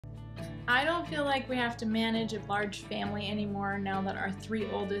I don't feel like we have to manage a large family anymore now that our 3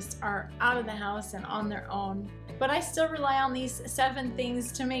 oldest are out of the house and on their own. But I still rely on these 7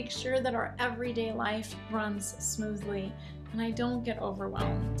 things to make sure that our everyday life runs smoothly and I don't get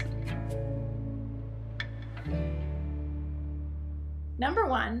overwhelmed. Number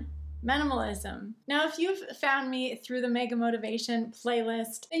 1, minimalism. Now, if you've found me through the Mega Motivation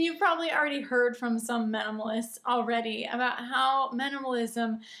playlist, then you've probably already heard from some minimalists already about how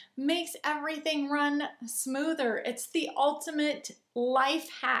minimalism makes everything run smoother. It's the ultimate life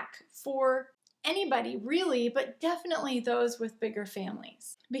hack for anybody, really, but definitely those with bigger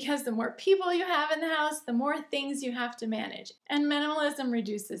families. Because the more people you have in the house, the more things you have to manage. And minimalism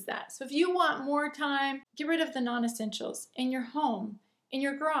reduces that. So if you want more time, get rid of the non-essentials in your home, in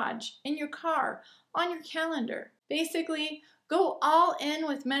your garage, in your car, on your calendar. Basically, go all in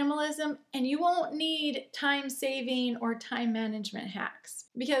with minimalism and you won't need time saving or time management hacks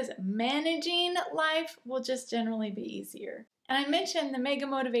because managing life will just generally be easier. And I mentioned the Mega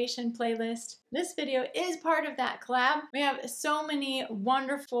Motivation playlist. This video is part of that collab. We have so many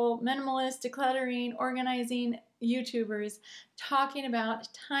wonderful minimalist, decluttering, organizing YouTubers talking about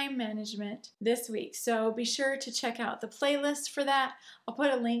time management this week. So be sure to check out the playlist for that. I'll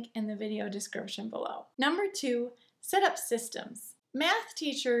put a link in the video description below. Number 2, set up systems. Math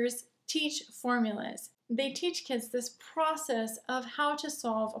teachers teach formulas. They teach kids this process of how to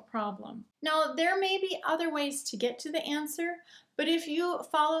solve a problem. Now, there may be other ways to get to the answer, but if you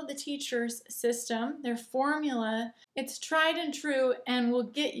follow the teacher's system, their formula, it's tried and true and will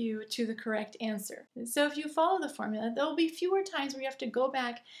get you to the correct answer. So if you follow the formula, there will be fewer times where you have to go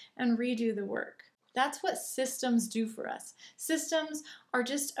back and redo the work. That's what systems do for us. Systems are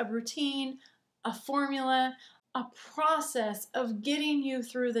just a routine, a formula, a process of getting you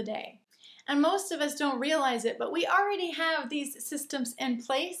through the day. And most of us don't realize it, but we already have these systems in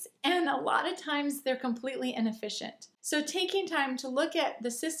place, and a lot of times they're completely inefficient. So taking time to look at the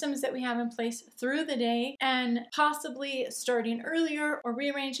systems that we have in place through the day and possibly starting earlier or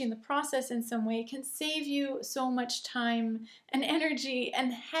rearranging the process in some way can save you so much time and energy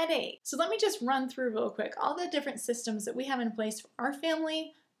and headache. So let me just run through real quick all the different systems that we have in place for our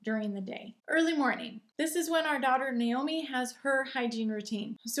family during the day. Early morning. This is when our daughter Naomi has her hygiene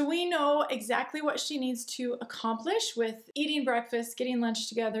routine. So we know exactly what she needs to accomplish with eating breakfast, getting lunch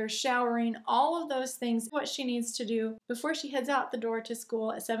together, showering, all of those things, what she needs to do before she heads out the door to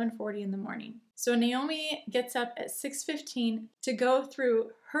school at 7:40 in the morning. So Naomi gets up at 6:15 to go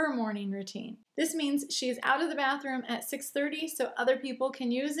through her morning routine. This means she's out of the bathroom at 6:30 so other people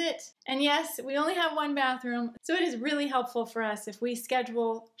can use it. And yes, we only have one bathroom, so it is really helpful for us if we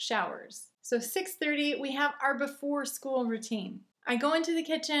schedule showers. So 6:30, we have our before school routine. I go into the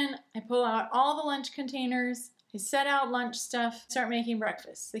kitchen, I pull out all the lunch containers, I set out lunch stuff, start making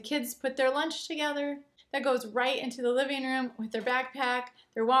breakfast. The kids put their lunch together. That goes right into the living room with their backpack,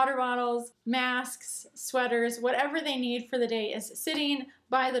 their water bottles, masks, sweaters, whatever they need for the day is sitting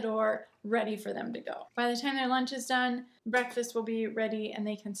by the door, ready for them to go. By the time their lunch is done, breakfast will be ready and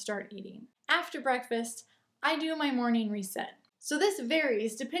they can start eating. After breakfast, I do my morning reset. So this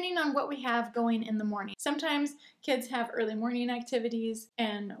varies depending on what we have going in the morning. Sometimes kids have early morning activities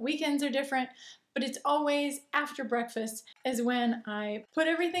and weekends are different, but it's always after breakfast is when I put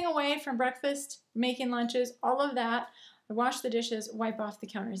everything away from breakfast, making lunches, all of that. I wash the dishes, wipe off the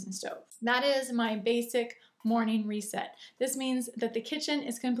counters and stove. That is my basic morning reset. This means that the kitchen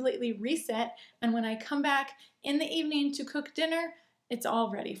is completely reset, and when I come back in the evening to cook dinner, it's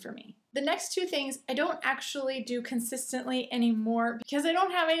all ready for me. The next 2 things I don't actually do consistently anymore because I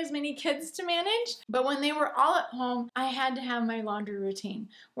don't have as many kids to manage. But when they were all at home, I had to have my laundry routine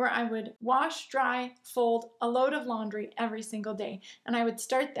where I would wash, dry, fold a load of laundry every single day. And I would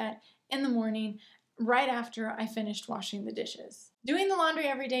start that in the morning right after I finished washing the dishes. Doing the laundry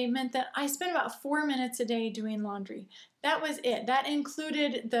every day meant that I spent about 4 minutes a day doing laundry. That was it. That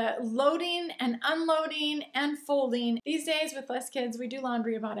included the loading and unloading and folding. These days with less kids, we do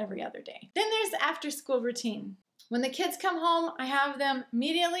laundry about every other day. Then there's the after school routine. When the kids come home, I have them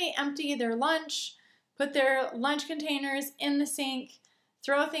immediately empty their lunch, put their lunch containers in the sink,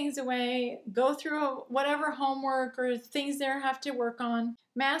 throw things away, go through whatever homework or things they have to work on.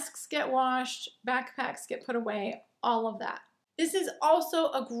 Masks get washed, backpacks get put away, all of that. This is also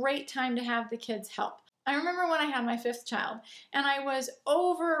a great time to have the kids help. I remember when I had my 5th child and I was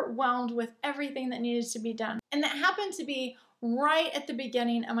overwhelmed with everything that needed to be done. And that happened to be right at the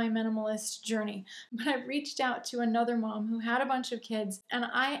beginning of my minimalist journey. But I reached out to another mom who had a bunch of kids and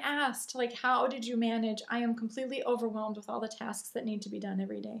I asked, like, how did you manage? I am completely overwhelmed with all the tasks that need to be done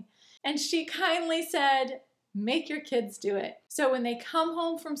every day. And she kindly said, make your kids do it. So when they come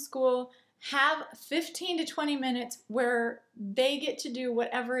home from school, have 15 to 20 minutes where they get to do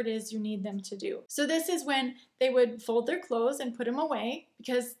whatever it is you need them to do. So this is when they would fold their clothes and put them away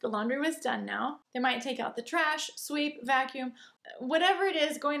because the laundry was done now. They might take out the trash, sweep, vacuum, whatever it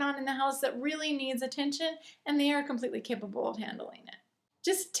is going on in the house that really needs attention, and they are completely capable of handling it.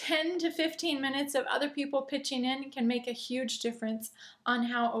 Just 10 to 15 minutes of other people pitching in can make a huge difference on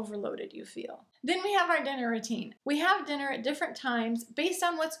how overloaded you feel. Then we have our dinner routine. We have dinner at different times based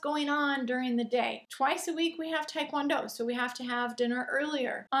on what's going on during the day. Twice a week we have Taekwondo, so we have to have dinner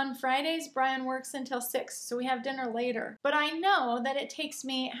earlier. On Fridays, Brian works until 6, so we have dinner later. But I know that it takes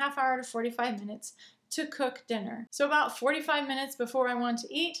me half hour to 45 minutes to cook dinner. So about 45 minutes before I want to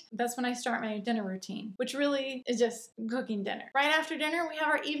eat, that's when I start my dinner routine, which really is just cooking dinner. Right after dinner, we have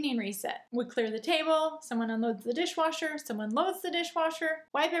our evening reset. We clear the table, someone unloads the dishwasher, someone loads the dishwasher,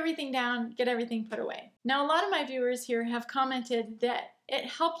 wipe everything down, get everything put away. Now, a lot of my viewers here have commented that it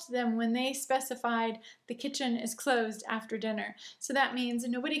helped them when they specified the kitchen is closed after dinner. So that means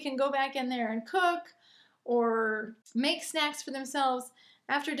nobody can go back in there and cook or make snacks for themselves.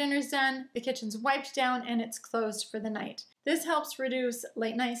 After dinner's done, the kitchen's wiped down and it's closed for the night. This helps reduce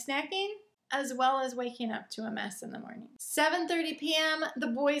late night snacking as well as waking up to a mess in the morning. 7:30 p.m., the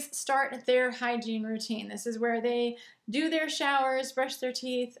boys start their hygiene routine. This is where they do their showers, brush their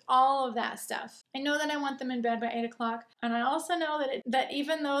teeth, all of that stuff. I know that I want them in bed by 8 o'clock, and I also know that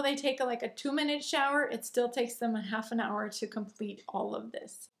even though they take a 2-minute shower, it still takes them a half an hour to complete all of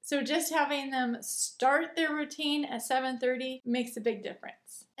this. So just having them start their routine at 7:30 makes a big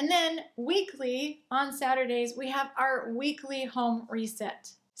difference. And then weekly, on Saturdays, we have our weekly home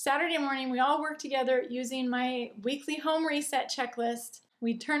reset. Saturday morning, we all work together using my weekly home reset checklist.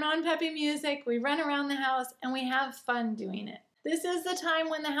 We turn on peppy music, we run around the house, and we have fun doing it. This is the time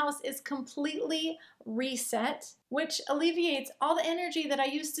when the house is completely reset, which alleviates all the energy that I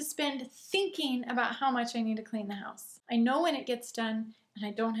used to spend thinking about how much I need to clean the house. I know when it gets done, and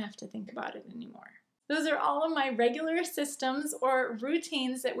I don't have to think about it anymore. Those are all of my regular systems or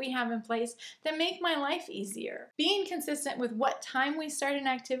routines that we have in place that make my life easier. Being consistent with what time we start an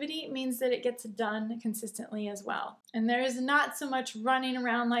activity means that it gets done consistently as well. And there is not so much running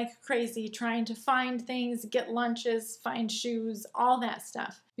around like crazy trying to find things, get lunches, find shoes, all that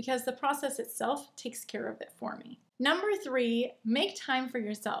stuff, because the process itself takes care of it for me. Number 3, make time for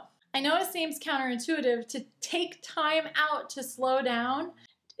yourself. I know it seems counterintuitive to take time out to slow down,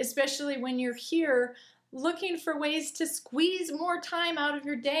 especially when you're here looking for ways to squeeze more time out of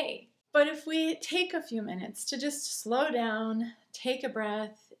your day. But if we take a few minutes to just slow down, take a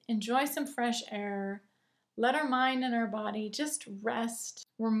breath, enjoy some fresh air, let our mind and our body just rest,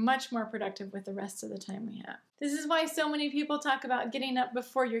 we're much more productive with the rest of the time we have. This is why so many people talk about getting up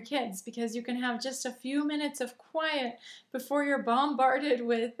before your kids, because you can have just a few minutes of quiet before you're bombarded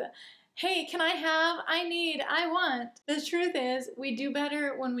with, hey, can I have, I need, I want. The truth is, we do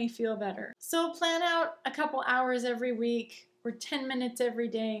better when we feel better. So plan out a couple hours every week or 10 minutes every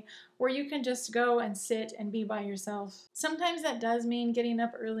day where you can just go and sit and be by yourself. Sometimes that does mean getting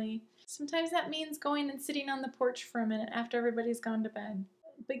up early. Sometimes that means going and sitting on the porch for a minute after everybody's gone to bed.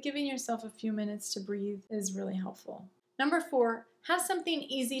 But giving yourself a few minutes to breathe is really helpful. Number 4, have something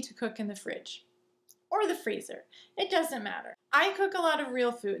easy to cook in the fridge or the freezer. It doesn't matter. I cook a lot of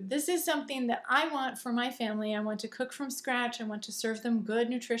real food. This is something that I want for my family. I want to cook from scratch. I want to serve them good,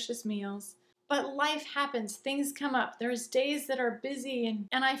 nutritious meals. But life happens. Things come up. There's days that are busy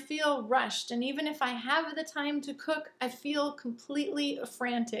and I feel rushed. And even if I have the time to cook, I feel completely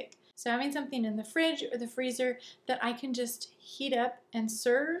frantic. So having something in the fridge or the freezer that I can just heat up and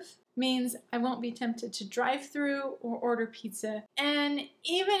serve means I won't be tempted to drive through or order pizza. And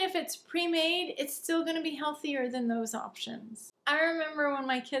even if it's pre-made, it's still going to be healthier than those options. I remember when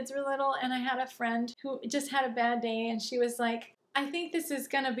my kids were little and I had a friend who just had a bad day and she was like, I think this is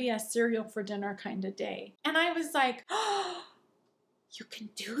going to be a cereal for dinner kind of day. And I was like, oh, you can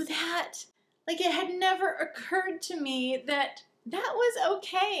do that? Like, it had never occurred to me that that was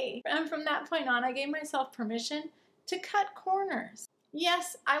okay. And from that point on, I gave myself permission to cut corners.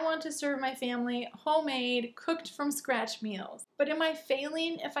 Yes, I want to serve my family homemade, cooked from scratch meals. But am I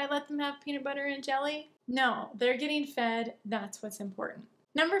failing if I let them have peanut butter and jelly? No, they're getting fed. That's what's important.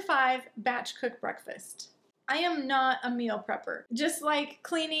 Number 5, batch cook breakfast. I am not a meal prepper. Just like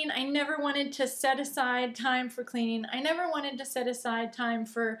cleaning, I never wanted to set aside time for cleaning. I never wanted to set aside time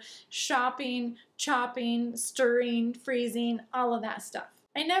for shopping, chopping, stirring, freezing, all of that stuff.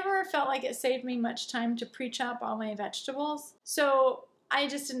 I never felt like it saved me much time to pre-chop all my vegetables, so I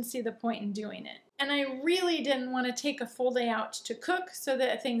just didn't see the point in doing it. And I really didn't want to take a full day out to cook so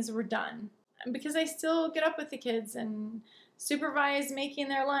that things were done. because I still get up with the kids and supervise making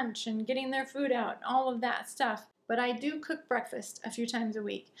their lunch and getting their food out, all of that stuff. But I do cook breakfast a few times a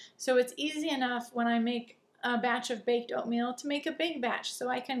week. So it's easy enough when I make a batch of baked oatmeal to make a big batch so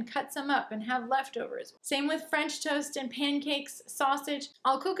I can cut some up and have leftovers. Same with French toast and pancakes, sausage.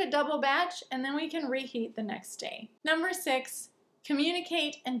 I'll cook a double batch and then we can reheat the next day. Number 6,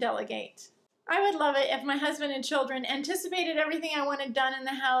 communicate and delegate. I would love it if my husband and children anticipated everything I wanted done in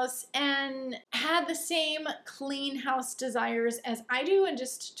the house and had the same clean house desires as I do and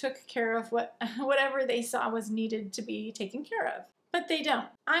just took care of whatever they saw was needed to be taken care of. But they don't.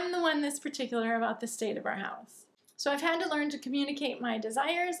 I'm the one that's particular about the state of our house. So I've had to learn to communicate my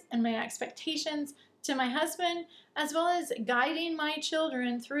desires and my expectations to my husband, as well as guiding my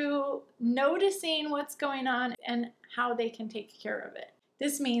children through noticing what's going on and how they can take care of it.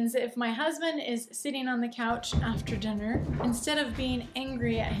 This means if my husband is sitting on the couch after dinner, instead of being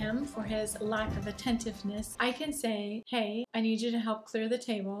angry at him for his lack of attentiveness, I can say, hey, I need you to help clear the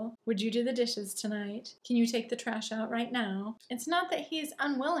table. Would you do the dishes tonight? Can you take the trash out right now? It's not that he's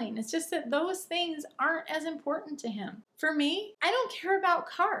unwilling. It's just that those things aren't as important to him. For me, I don't care about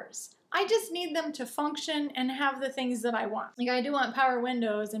cars. I just need them to function and have the things that I want. Like, I do want power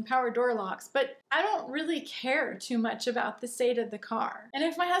windows and power door locks, but I don't really care too much about the state of the car. And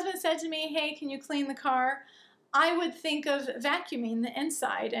if my husband said to me, hey, can you clean the car? I would think of vacuuming the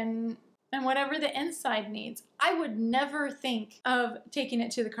inside and whatever the inside needs. I would never think of taking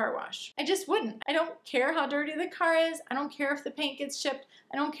it to the car wash. I just wouldn't. I don't care how dirty the car is. I don't care if the paint gets chipped.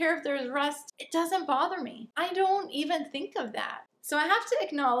 I don't care if there's rust. It doesn't bother me. I don't even think of that. So I have to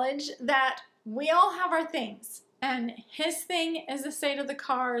acknowledge that we all have our things, and his thing is the state of the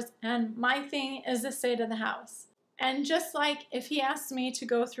cars and my thing is the state of the house. And just like if he asked me to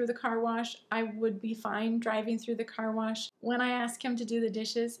go through the car wash, I would be fine driving through the car wash. When I ask him to do the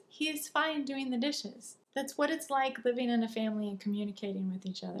dishes, he is fine doing the dishes. That's what it's like living in a family and communicating with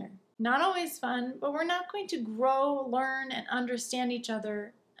each other. Not always fun, but we're not going to grow, learn, and understand each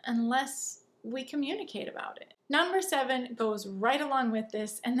other unless we communicate about it. Number 7 goes right along with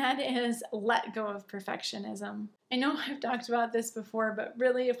this, and that is let go of perfectionism. I know I've talked about this before, but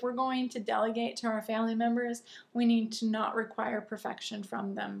really, if we're going to delegate to our family members, we need to not require perfection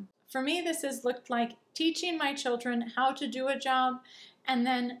from them. For me, this has looked like teaching my children how to do a job, and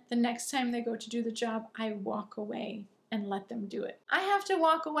then the next time they go to do the job, I walk away and let them do it. I have to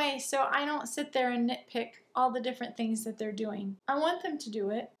walk away so I don't sit there and nitpick all the different things that they're doing. I want them to do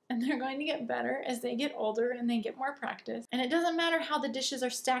it, and they're going to get better as they get older and they get more practice. And it doesn't matter how the dishes are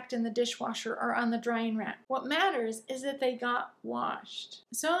stacked in the dishwasher or on the drying rack. What matters is that they got washed.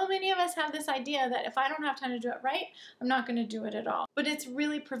 So many of us have this idea that if I don't have time to do it right, I'm not going to do it at all. But it's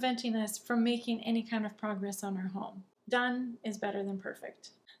really preventing us from making any kind of progress on our home. Done is better than perfect.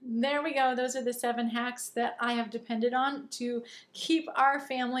 There we go. Those are the 7 hacks that I have depended on to keep our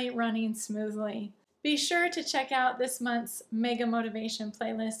family running smoothly. Be sure to check out this month's Mega Motivation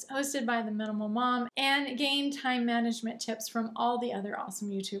playlist hosted by the Minimal Mom and gain time management tips from all the other awesome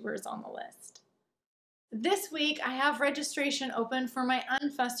YouTubers on the list. This week, I have registration open for my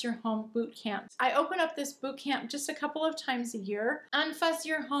Unfuss Your Home bootcamp. I open up this bootcamp just a couple of times a year. Unfuss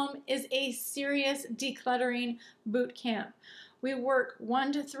Your Home is a serious decluttering bootcamp. We work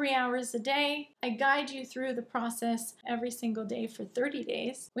 1 to 3 hours a day. I guide you through the process every single day for 30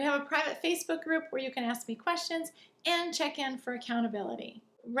 days. We have a private Facebook group where you can ask me questions and check in for accountability.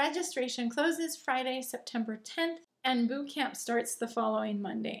 Registration closes Friday, September 10th, and bootcamp starts the following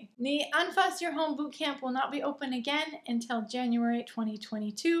Monday. The Unfuss Your Home bootcamp will not be open again until January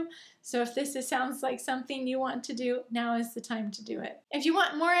 2022, so if this sounds like something you want to do, now is the time to do it. If you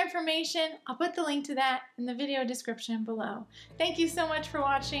want more information, I'll put the link to that in the video description below. Thank you so much for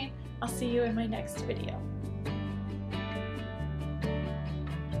watching. I'll see you in my next video.